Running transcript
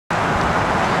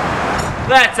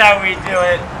That's how we do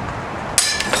it.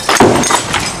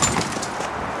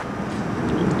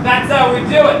 That's how we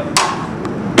do it.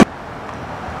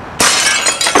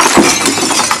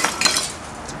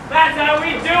 That's how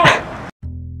we do it.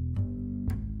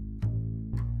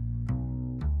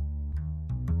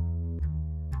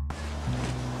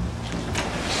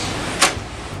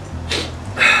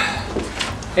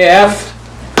 Hey, F.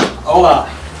 Hola.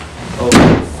 Oh.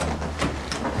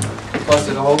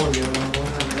 Busted a hole in you.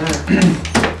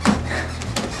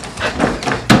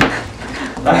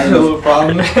 That's a little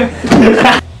problem.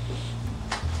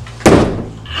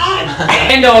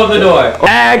 Handle of the door.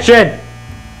 Action!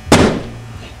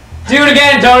 Do it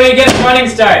again, Tony. Get a running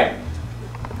start.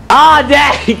 Ah,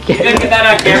 dang! You didn't get that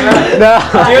on camera? No.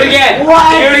 Do it again.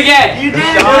 What? Do it again. You did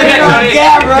do it again, on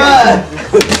camera.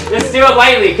 Just do it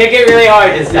lightly. Kick it really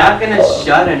hard. It's not gonna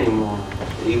shut anymore.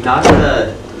 You knocked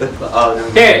the oh,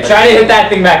 no. Here, try to hit that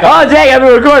thing back up. Oh, dang! I've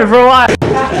been recording for a while.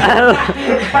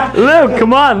 Luke,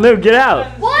 come on, Luke, get out.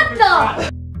 What the?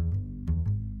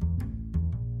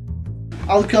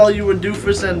 I'll call you a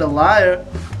doofus and a liar.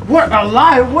 What, a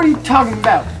liar? What are you talking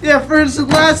about? Yeah, for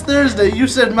instance, last Thursday you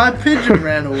said my pigeon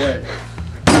ran away.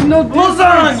 No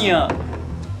lasagna!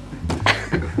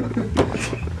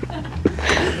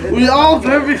 We all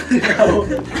perfectly know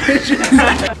pigeons.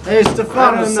 Hey,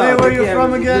 Stefano, say where you're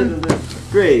from again.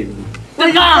 Great.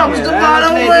 Stefano,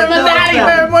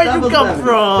 where you come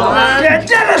from?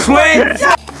 Twins!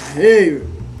 Hey,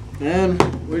 man,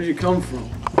 where'd you come from?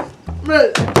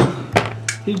 Man,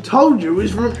 he told you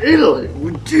he's from Italy.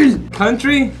 We didn't.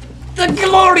 Country? The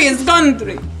glorious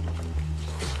country!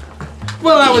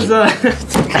 Well, that was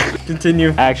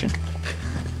Continue. Action.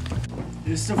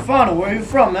 Hey, Stefano, where you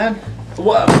from, man?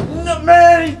 What? No,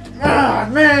 man,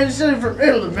 man, you said he's from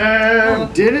Italy, man. No,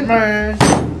 didn't, man.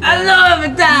 I love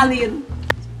Italian!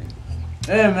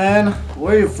 Hey, man,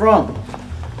 where you from?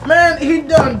 Man, he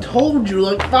done told you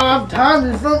like 5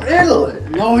 times he's from Italy.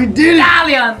 No, he didn't.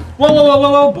 Italian!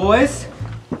 Whoa, boys.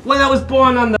 When I was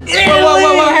born on the...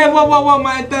 Whoa,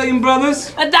 my Italian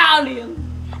brothers. Italian!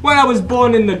 When I was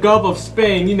born in the Gulf of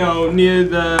Spain, you know, near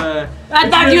the... I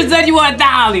thought you said you were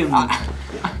Italian!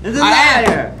 It's a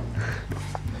liar.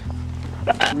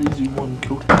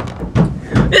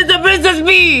 It's a Princess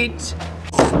Beach!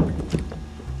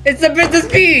 It's a Princess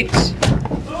Beach!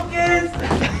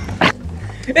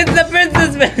 It's the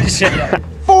Princess Beach!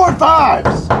 4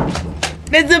 5s.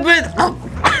 It's a Princess...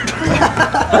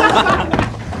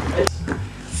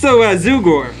 So,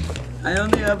 Zugor, I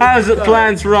only have how's the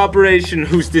plans for Operation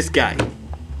Who's This Guy?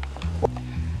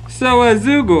 So,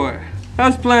 Zugor,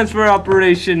 how's plans for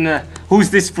Operation Who's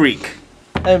This Freak?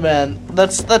 Hey man,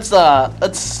 that's Stefano.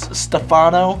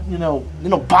 You know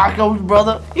Paco's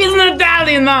brother. He's an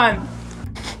Italian man!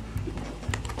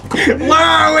 Where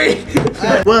are we?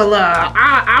 Well,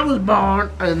 I was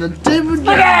born in the tip of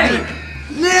Germany,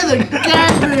 near the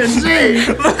Caspian Sea.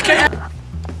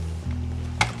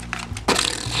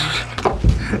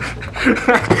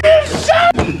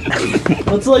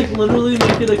 Let's like literally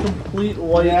make it a complete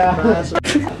white mass.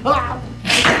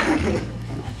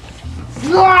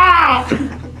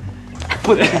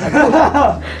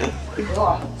 It's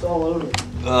all over.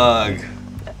 Ugh.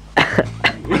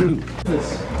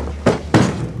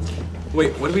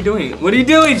 Wait, what are we doing? What are you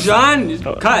doing, John? Just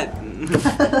cut.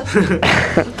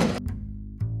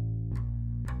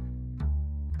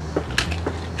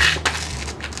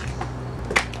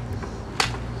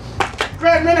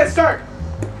 Grand minute start!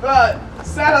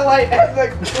 Satellite has the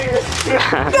clear.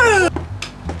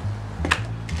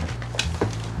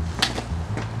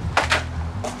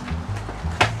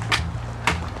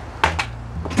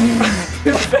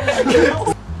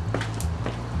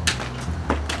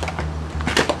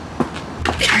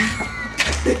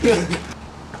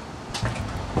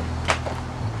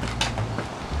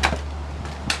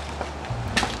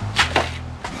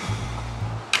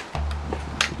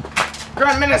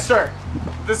 Grand Minister,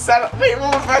 the satellite. Wait,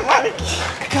 what was my mic?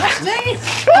 Gosh dang it!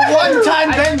 The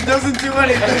one-time Ben doesn't do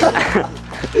anything.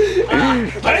 I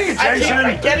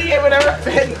can't get whenever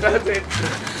Ben does it.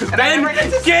 Ben,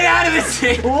 get out of this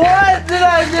thing! What did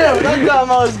I do? That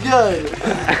time I was good.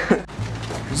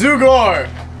 Zugor!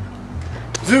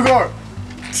 Zugor!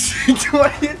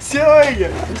 What are you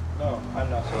doing? No, I'm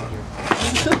not soldier.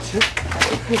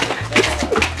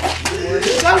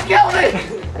 Don't kill me!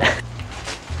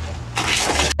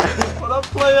 What up,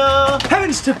 playa?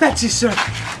 Heavens to Betsy, sir!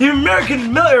 The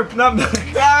American military, not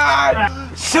military.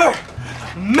 Sir!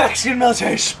 Mexican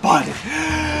military spotted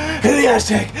in the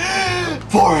Aztec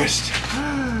forest.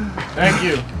 Thank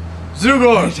you.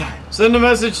 Zugor, send a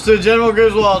message to General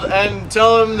Griswold and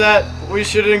tell him that we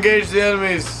should engage the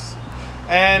enemies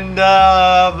And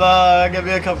give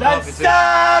me a cup of coffee too.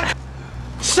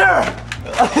 Sir!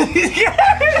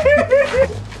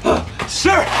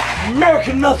 Sir!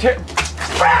 American military.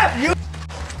 Crap! You.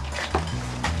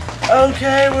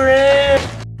 Okay, we're in.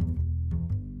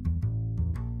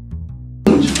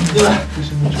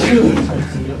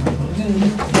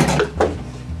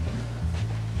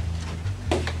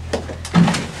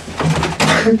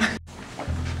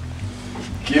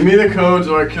 Give me the codes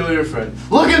or I kill your friend.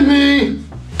 Look at me!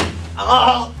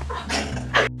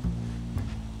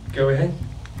 Go ahead.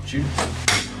 Shoot.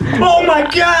 Oh my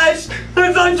gosh!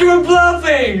 I thought you were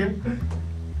bluffing!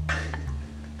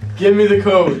 Give me the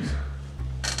codes.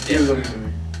 Give them to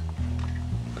me.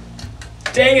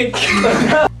 Dang it!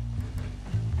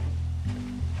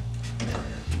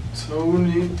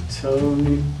 Tony.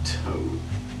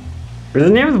 His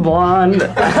name is Blonde.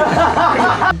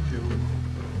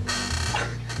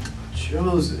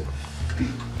 Joseph.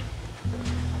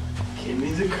 Give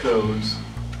me the codes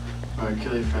or I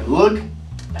kill your friend. Look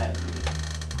at me.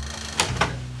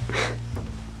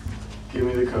 Give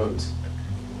me the codes.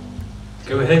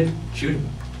 Go ahead. Shoot him.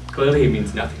 Clearly he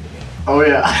means nothing to me. Oh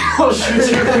yeah, I'll shoot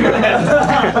you.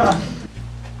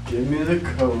 Give me the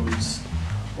codes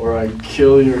or I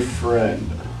kill your friend.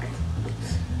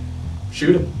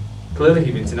 Shoot him. Clearly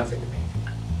he means nothing to me.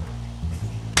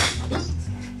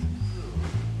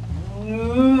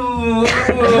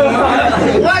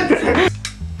 What?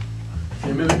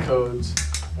 Give me the codes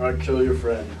or I kill your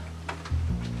friend.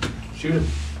 Shoot him.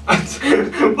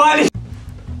 Buddy!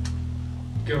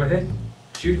 Go ahead.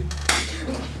 Shoot him.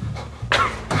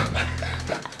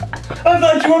 I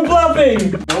thought you were bluffing!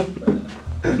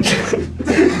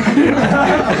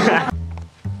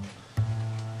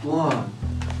 Blonde.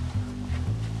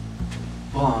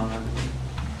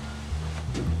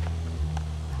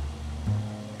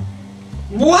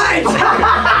 What?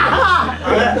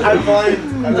 I'm fine.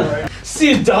 See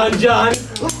you done, John.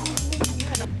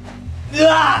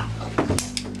 Ah!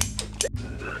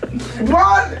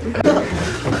 What?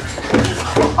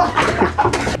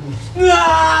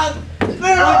 Ah!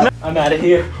 I'm out of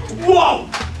here. Whoa!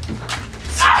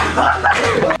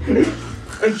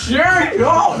 Jerry,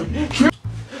 no!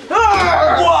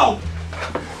 Whoa!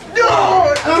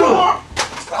 No!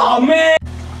 Oh man!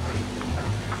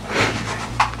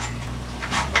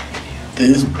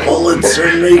 These bullets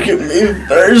are making me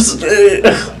thirsty.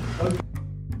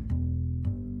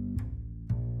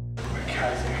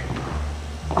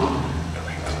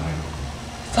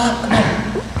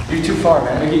 You're too far,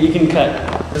 man. You can cut.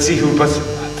 Let's see who puts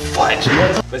fudge.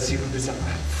 Let's see who does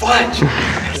fudge.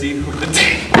 Let's see who puts